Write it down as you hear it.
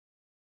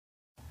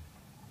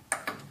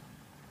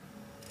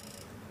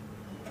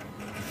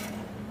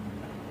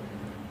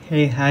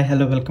Hey, hi,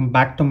 hello, welcome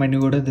back to my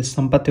new video. This is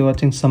Sampath. You're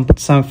watching Sampath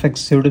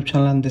SoundEffects YouTube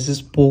channel, and this is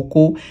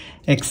Poco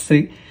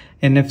X3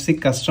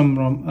 NFC custom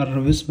ROM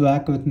reviews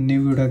back with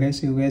new video,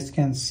 guys. You guys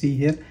can see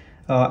here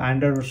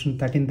Android version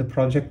 13, the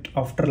project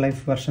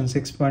Afterlife version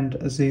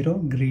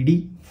 6.0,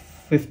 greedy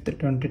 5th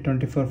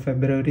 2024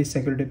 February,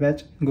 security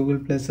patch, Google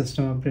Play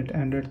system update,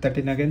 Android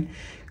 13 again.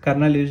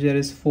 Kernel user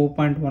is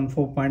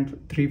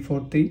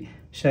 4.14.343.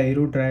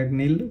 Shairu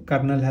Dragnil.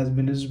 Kernel has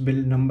been used.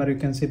 Build number you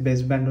can see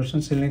baseband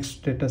version. Linux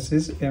status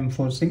is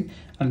enforcing,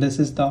 and this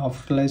is the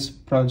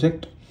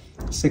AfterLifePrjkt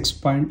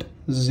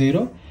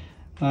 6.0,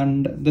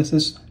 and this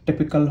is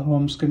typical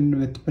home screen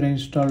with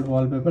pre-installed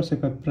wallpapers.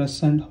 If I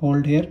press and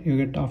hold here, you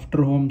get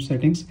after home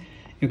settings.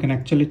 You can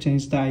actually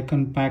change the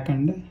icon pack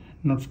and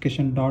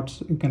notification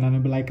dots. You can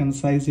enable icon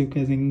size. You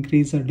can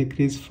increase or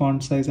decrease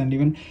font size, and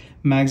even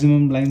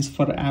maximum lines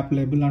for app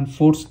label and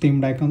force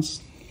themed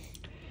icons.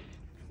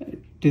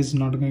 It is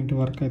not going to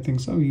work, I think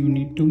so. You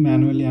need to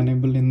manually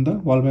enable in the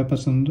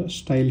wallpapers and the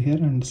style here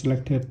and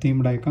select your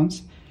themed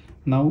icons.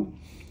 Now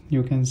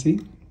you can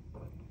see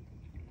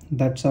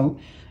that's how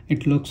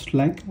it looks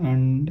like.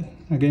 And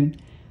again,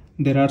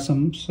 there are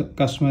some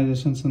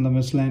customizations in the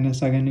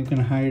miscellaneous. Again, you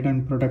can hide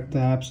and protect the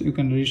apps. You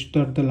can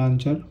restart the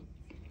launcher,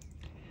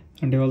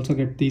 and you also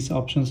get these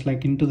options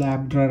like into the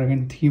app drawer.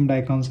 Again, themed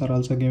icons are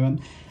also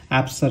given.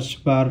 App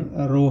search bar,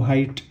 row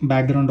height,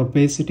 background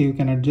opacity you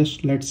can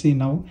adjust. Let's see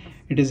now.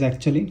 It is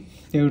actually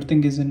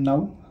everything is in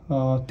now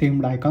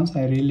themed icons.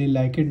 I really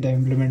like it. The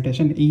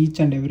implementation, each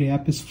and every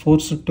app is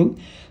forced to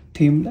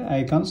themed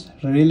icons.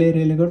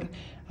 Really good.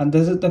 And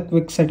this is the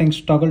quick settings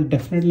toggle.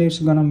 Definitely it's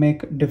gonna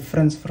make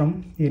difference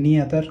from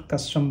any other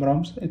custom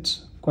ROMs.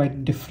 It's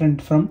quite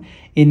different from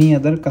any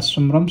other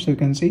custom ROMs. You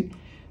can see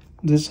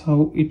this is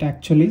how it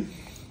actually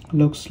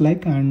looks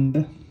like.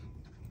 And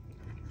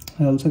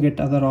I also get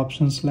other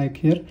options like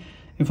here.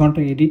 If you want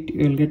to edit,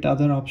 you will get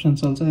other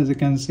options also, as you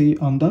can see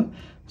on the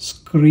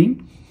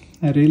screen.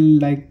 I really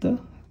like the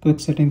quick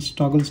settings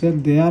toggles here.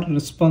 They are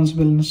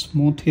responsible and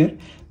smooth here.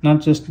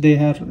 Not just they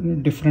are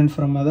different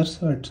from others,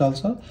 so it's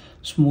also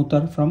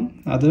smoother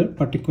from other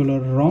particular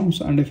ROMs.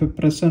 And if you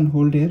press and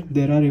hold here,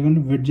 there are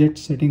even widget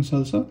settings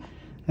also,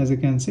 as you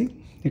can see.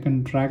 You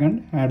can drag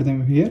and add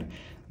them here.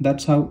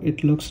 That's how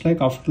it looks like.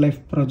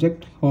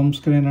 AfterLifePrjkt home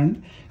screen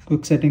and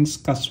quick settings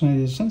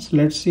customizations.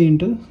 Let's see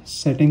into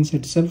settings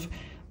itself.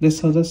 This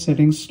is how the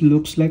settings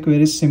looks like.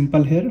 Very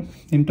simple here.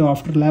 Into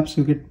Afterlapse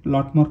you get a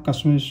lot more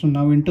customization.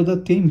 Now into the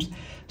themes,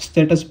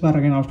 status bar,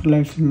 again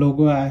Afterlife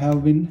logo I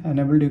have been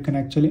enabled. You can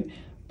actually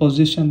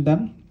position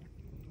them,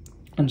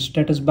 and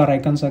status bar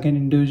icons again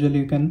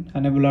individually you can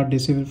enable or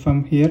disable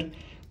from here.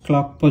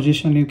 Clock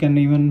position you can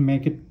even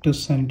make it to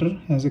center,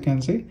 as you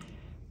can see.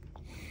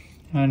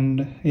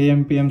 And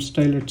AM PM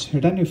style, it's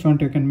hidden. If you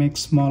want, you can make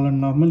small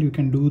and normal, you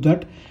can do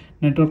that.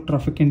 Network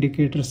traffic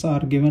indicators are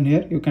given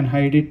here. You can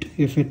hide it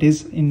if it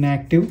is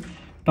inactive.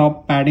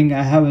 Top padding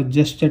I have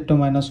adjusted to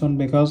 -1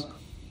 because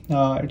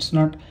it's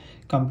not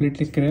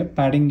completely clear.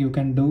 Padding you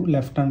can do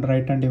left and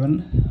right, and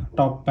even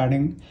top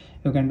padding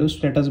you can do.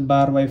 Status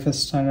bar, Wi-Fi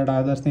standard,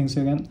 other things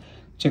you can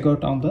check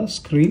out on the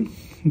screen.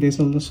 These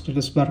are the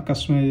status bar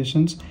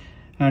customizations.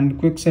 And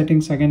quick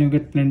settings, again you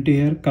get plenty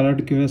here.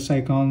 Colored QS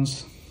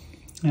icons,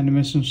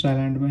 animation style,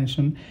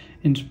 animation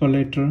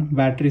interpolator,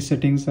 battery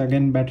settings,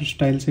 again battery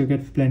styles you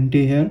get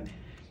plenty here.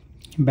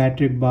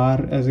 Battery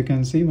bar, as you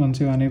can see, once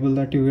you enable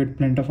that you get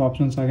plenty of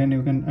options. Again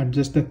you can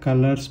adjust the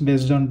colors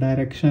based on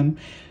direction,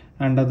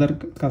 and other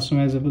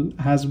customizable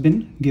has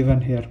been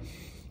given here.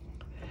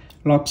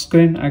 Lock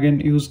screen, again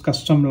use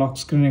custom lock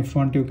screen if you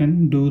want, you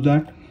can do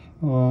that.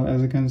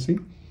 As you can see,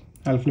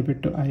 I'll flip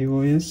it to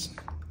iOS.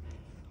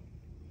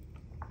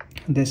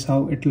 This is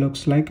how it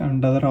looks like,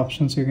 and other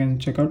options you can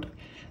check out.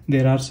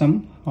 There are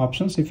some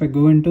options. If I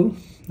go into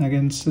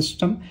again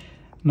system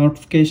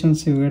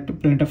notifications, you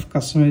get plenty of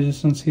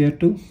customizations here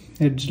too.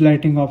 Edge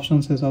lighting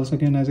options is also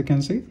again, as you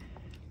can see.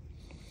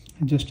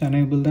 Just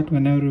enable that.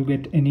 Whenever you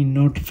get any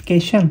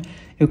notification,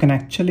 you can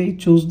actually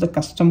choose the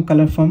custom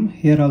color from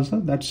here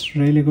also. That's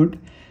really good.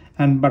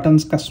 And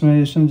buttons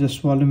customization, just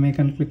volume make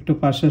and click to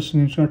partial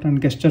screenshot, and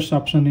gestures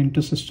option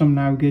into system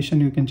navigation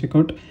you can check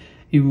out.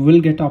 You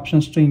will get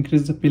options to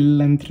increase the pill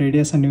length,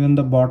 radius, and even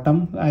the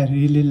bottom. I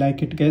really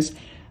like it, guys.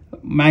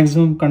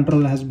 Maximum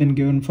control has been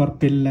given for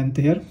pill length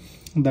here,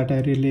 that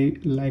I really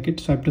like it.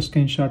 Swipe to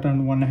screenshot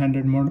and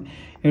one-handed mode,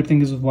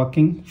 everything is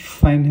working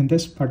fine in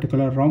this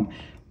particular ROM.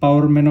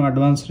 Power menu,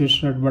 advanced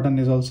restart button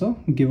is also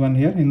given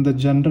here. In the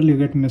general you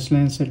get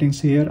miscellaneous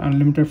settings here.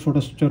 Unlimited photo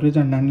storage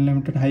and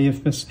unlimited high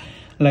FPS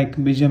like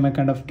BGMI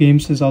kind of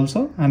games is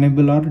also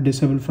enable or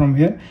disable from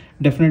here.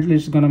 Definitely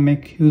it's gonna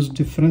make huge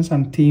difference.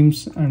 And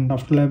themes and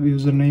Afterlife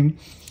username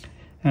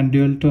and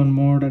dual tone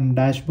mode and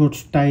dashboard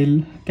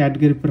style,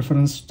 category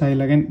preference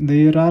style. Again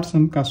there are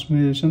some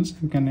customizations.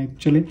 You can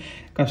actually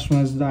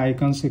customize the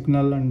icon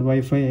signal and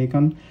Wi-Fi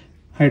icon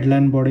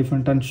headline, body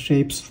font and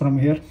shapes from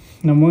here.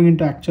 Now moving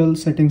into actual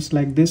settings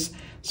like this,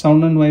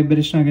 sound and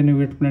vibration, again you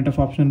get plenty of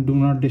options. Do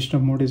not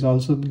disturb mode is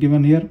also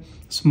given here.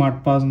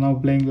 Smart pause, now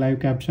playing, live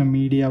caption,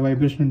 media,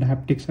 vibration and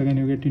haptics, again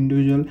you get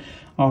individual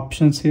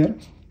options here.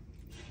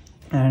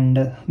 And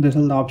these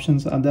are the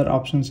options, other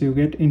options you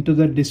get. Into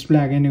the display,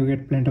 again you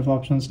get plenty of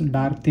options.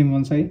 Dark theme,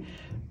 once I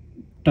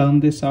turn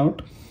this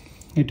out,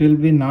 it will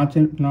be not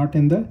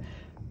in the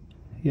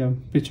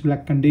pitch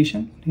black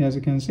condition, as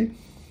you can see.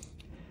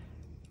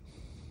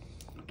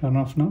 Turn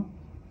off now.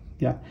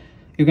 Yeah,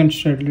 you can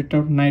schedule it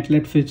out. Night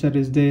light feature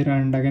is there,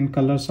 and again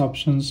colors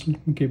options,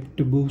 keep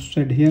it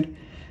boosted here.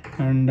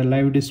 And the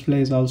live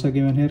display is also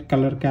given here.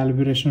 Color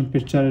calibration,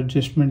 picture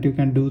adjustment, you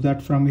can do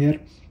that from here.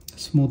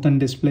 Smoothen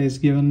display is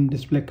given.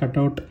 Display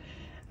cutout,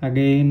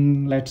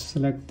 again let's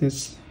select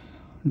this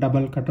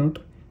double cutout,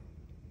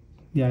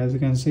 yeah, as you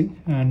can see.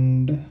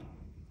 And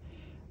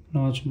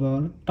notch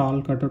bar,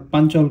 tall cutout,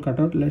 punch hole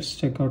cutout, let's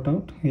check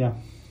out. Yeah,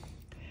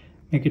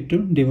 make it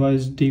to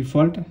device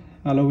default.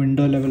 Allow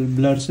window level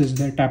blurs is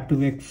there. Tap to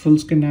wake full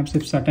screen apps.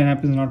 If certain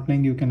app is not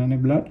playing, you can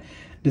enable blur.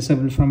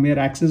 Disable from here.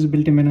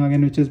 Accessibility menu,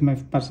 again which is my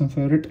personal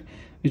favorite,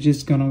 which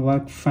is gonna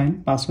work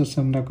fine. Passwords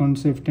and account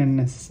safety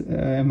and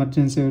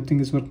emergency, everything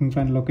is working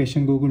fine.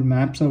 Location, Google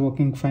Maps are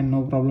working fine,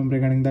 no problem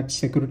regarding that.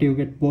 Security, you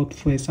get both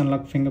face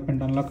unlock,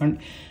 fingerprint unlock and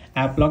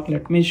app lock.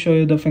 Let me show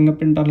you the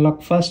fingerprint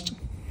unlock first.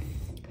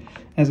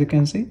 As you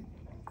can see,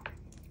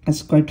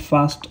 it's quite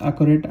fast,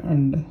 accurate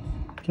and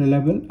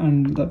reliable,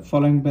 and the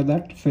following by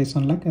that face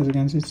unlock, as you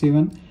can see, it's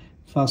even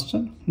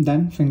faster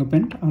than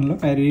fingerprint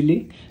unlock. I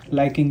really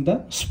liking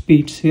the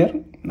speeds here.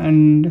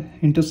 And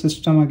into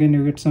system, again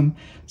you get some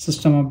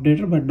system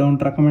updater, but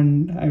don't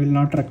recommend, I will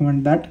not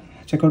recommend that.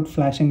 Check out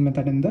flashing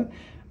method in the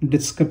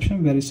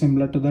description, very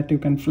similar to that. You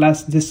can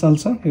flash this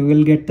also. You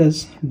will get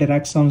this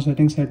direct sound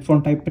settings,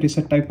 headphone type,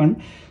 preset type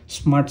and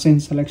smart scene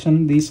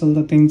selection. These are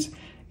the things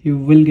you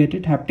will get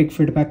it. Haptic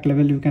feedback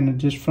level you can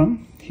adjust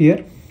from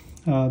here.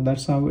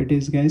 That's how it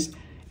is, guys.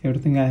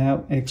 Everything I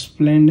have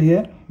explained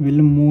here.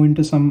 We'll move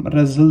into some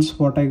results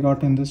what I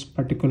got in this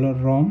particular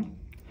ROM.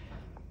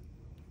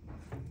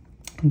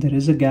 There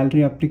is a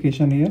gallery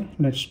application here,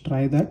 let's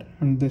try that.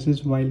 And this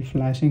is while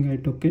flashing I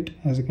took it,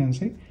 as you can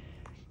see.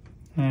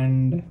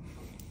 And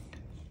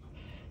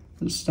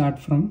we'll start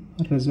from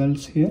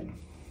results here.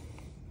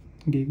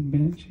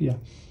 Geekbench, yeah.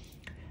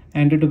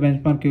 And to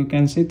benchmark, you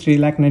can see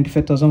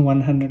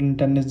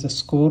 3,95,110 is the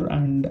score,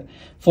 and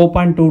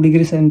 4.2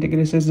 degrees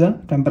centigrade is the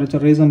temperature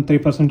raise, and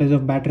 3%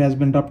 of battery has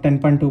been dropped.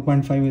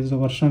 10.2.5 is the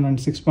version, and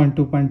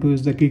 6.2.2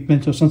 is the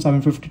Geekbench version.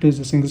 752 is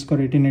the single score,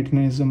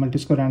 1889 is the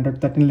multi-score,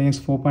 113 Linux,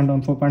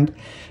 4.1,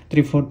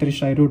 4.343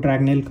 Shiro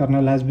Dragneel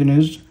kernel has been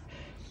used.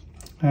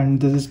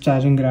 And this is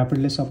charging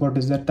rapidly, support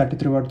is that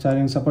 33 watt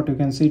charging support. You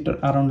can see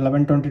around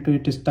 1122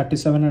 it is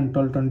 37, and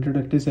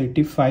 1222 it is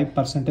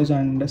 85%,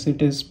 and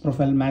it is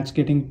profile match,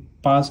 getting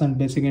pass and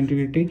basic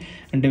integrity,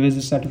 and device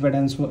is certified,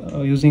 and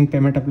using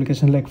payment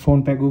application like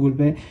PhonePe, Google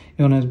Pay,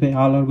 SBI,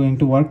 all are going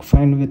to work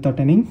fine without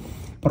any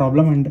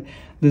problem. And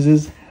this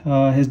is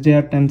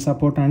HDR10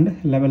 support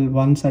and level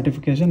 1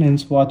 certification,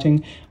 hence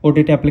watching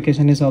OTT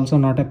application is also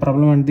not a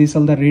problem. And these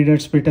are the reader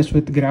speed test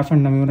with graph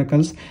and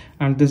numericals,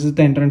 and this is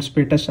the internet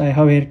speed test. I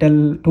have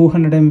Airtel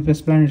 200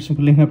 Mbps plan, it's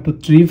pulling up to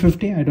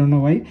 350, I don't know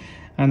why.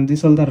 And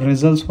these are the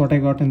results what I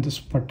got in this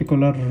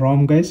particular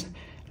ROM, guys.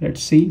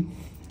 Let's see,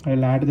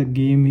 I'll add the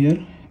game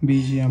here,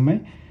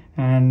 BGMI,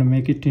 and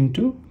make it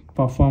into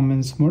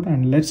performance mode,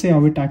 and let's see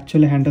how it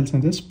actually handles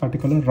in this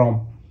particular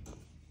ROM.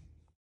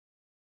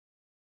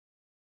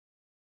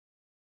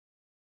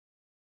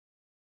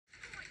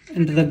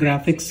 Into the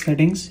graphics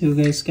settings, you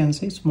guys can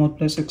see smooth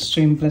plus,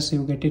 extreme plus,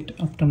 you get it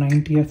up to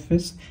 90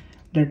 fps.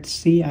 Let's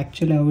see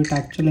actually how it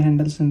actually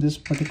handles in this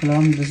particular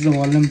ROM. This is the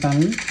volume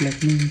panel.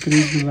 Let me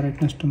increase the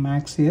brightness to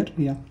max here.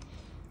 Yeah,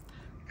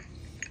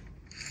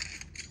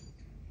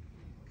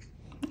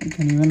 I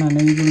can even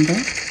enable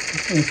the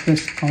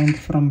fps count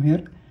from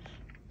here.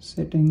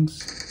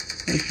 Settings,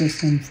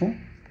 fps info.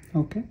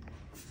 Okay,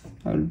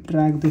 I will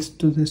drag this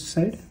to this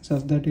side so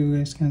that you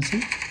guys can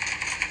see.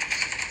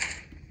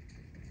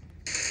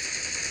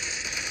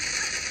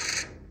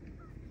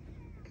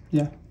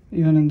 Yeah,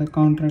 even in the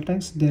counter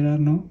attacks there are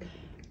no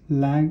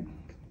lag.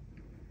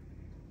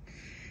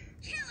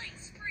 Killing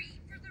spree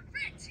for the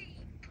red team.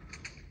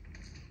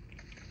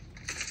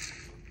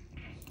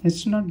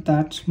 It's not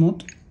that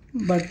smooth,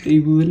 but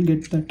you will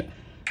get that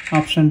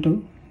option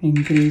to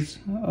increase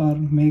or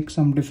make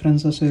some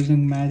differences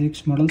using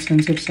Magix model.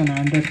 Since it's an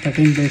Android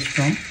 13 based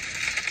ROM,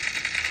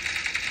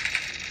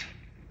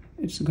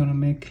 it's gonna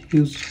make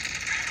huge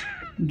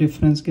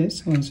difference,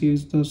 guys, once you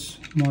use those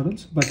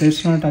models. But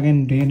it's not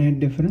again day and night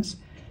difference,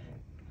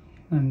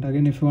 and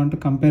again if you want to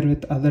compare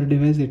with other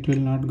device, it will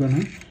not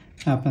gonna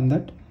happen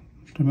that.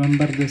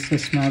 Remember, this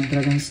is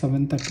Snapdragon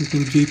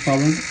 732G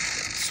powered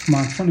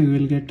smartphone. You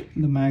will get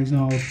the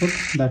maximum output,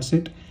 that's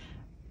it.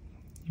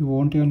 You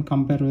won't even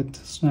compare with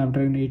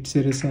Snapdragon 8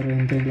 series or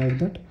anything like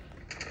that.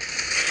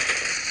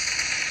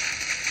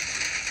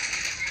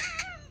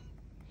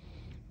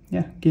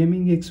 Yeah,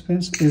 gaming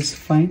experience is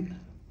fine.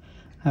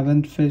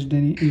 haven't faced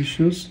any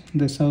issues.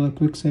 This is how the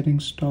quick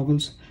settings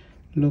toggles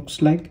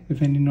looks like.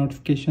 If any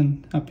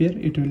notification appear,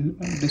 it will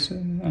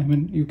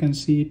you can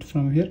see it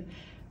from here.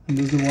 And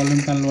this is the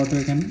volume panel. What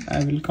we can,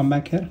 I will come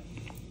back here.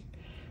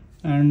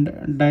 And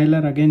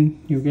dialer,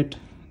 again you get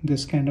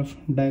this kind of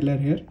dialer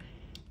here.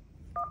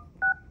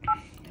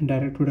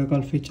 Direct video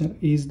call feature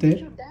is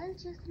there,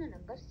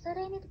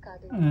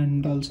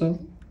 and also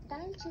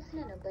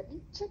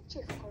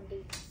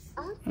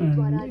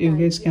and you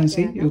guys can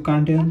see you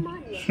can't even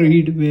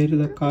read where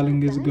the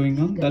calling is going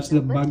on. That's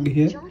the bug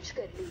here.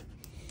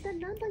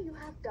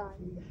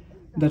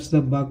 That's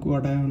the bug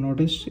what I have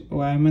noticed.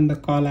 I am in the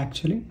call,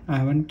 actually I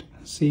haven't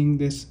seen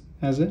this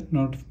as a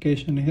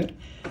notification here.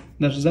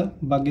 That's the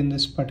bug in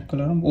this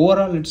particular ROM.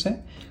 Overall it's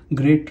a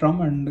great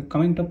ROM. And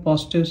coming to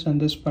positives on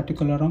this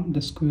particular ROM,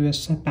 this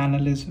QoS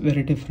panel is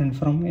very different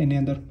from any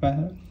other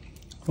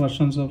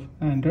versions of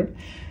Android,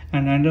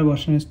 and Android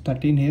version is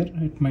 13 here.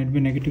 It might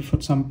be negative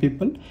for some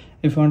people.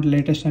 If you want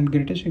latest and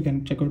greatest, you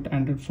can check out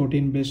Android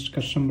 14 based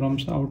custom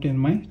ROMs out in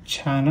my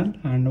channel.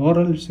 And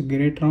overall it's a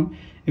great ROM.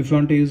 If you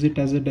want to use it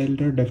as a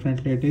daily,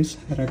 definitely it is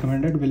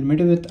recommended. We'll meet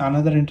you with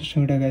another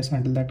interesting video guys.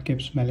 Until that,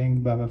 keep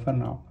smiling. Bye bye for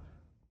now.